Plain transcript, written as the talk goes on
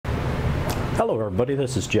Hello everybody,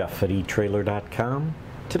 this is Jeff at etrailer.com.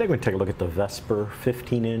 Today we're going to take a look at the Vesper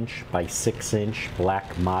 15-inch by 6-inch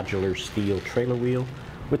black modular steel trailer wheel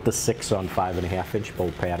with the 6 on 5.5-inch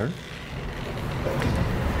bolt pattern.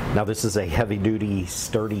 Now this is a heavy-duty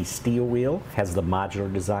sturdy steel wheel, has the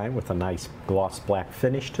modular design with a nice gloss black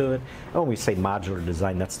finish to it. And when we say modular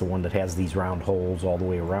design, that's the one that has these round holes all the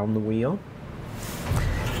way around the wheel.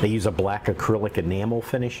 They use a black acrylic enamel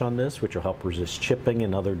finish on this, which will help resist chipping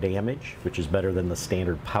and other damage, which is better than the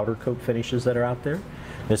standard powder coat finishes that are out there.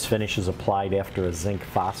 This finish is applied after a zinc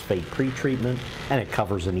phosphate pre-treatment, and it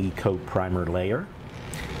covers an E-coat primer layer.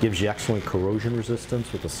 Gives you excellent corrosion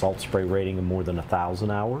resistance with a salt spray rating of more than 1,000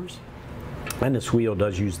 hours. And this wheel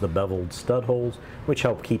does use the beveled stud holes, which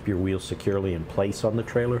help keep your wheel securely in place on the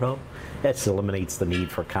trailer hub. This eliminates the need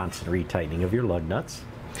for constant retightening of your lug nuts.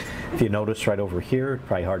 If you notice right over here, it's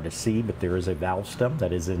probably hard to see, but there is a valve stem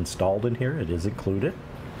that is installed in here. It is included.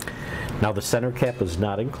 Now the center cap is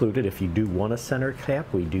not included. If you do want a center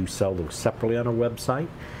cap, we do sell those separately on our website.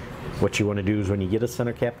 What you want to do is when you get a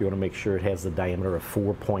center cap, you want to make sure it has the diameter of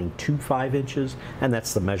 4.25 inches, and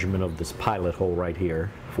that's the measurement of this pilot hole right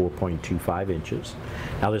here, 4.25 inches.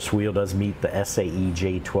 Now this wheel does meet the SAE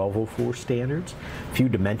J1204 standards. A few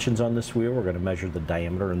dimensions on this wheel. We're going to measure the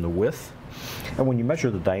diameter and the width. And when you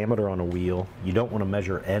measure the diameter on a wheel, you don't want to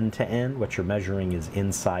measure end to end. What you're measuring is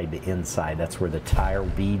inside to inside. That's where the tire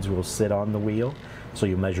beads will sit on the wheel. So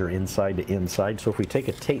you measure inside to inside. So if we take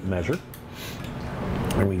a tape measure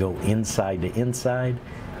and we go inside to inside,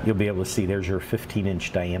 you'll be able to see there's your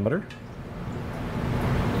 15-inch diameter.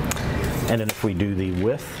 And then if we do the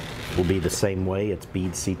width, will be the same way. It's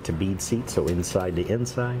bead seat to bead seat, so inside to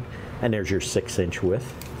inside. And there's your 6-inch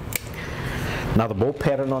width. Now the bolt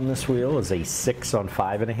pattern on this wheel is a 6 on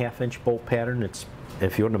 5.5-inch bolt pattern.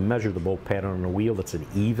 If you want to measure the bolt pattern on a wheel that's an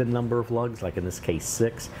even number of lugs, like in this case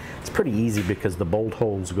 6, it's pretty easy because the bolt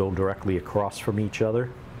holes go directly across from each other.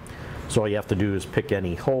 So all you have to do is pick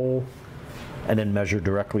any hole and then measure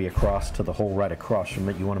directly across to the hole right across from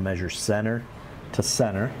it. You want to measure center to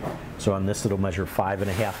center. So on this it'll measure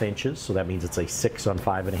 5.5 inches, so that means it's a 6 on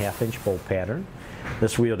 5.5-inch bolt pattern.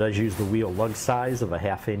 This wheel does use the wheel lug size of a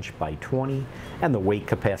 1/2 inch by 20, and the weight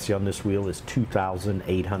capacity on this wheel is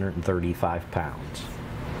 2,835 pounds.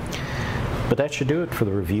 But that should do it for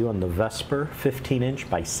the review on the Vesper 15-inch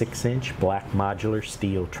by 6-inch black modular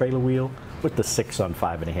steel trailer wheel with the 6 on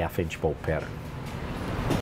 5.5-inch bolt pattern.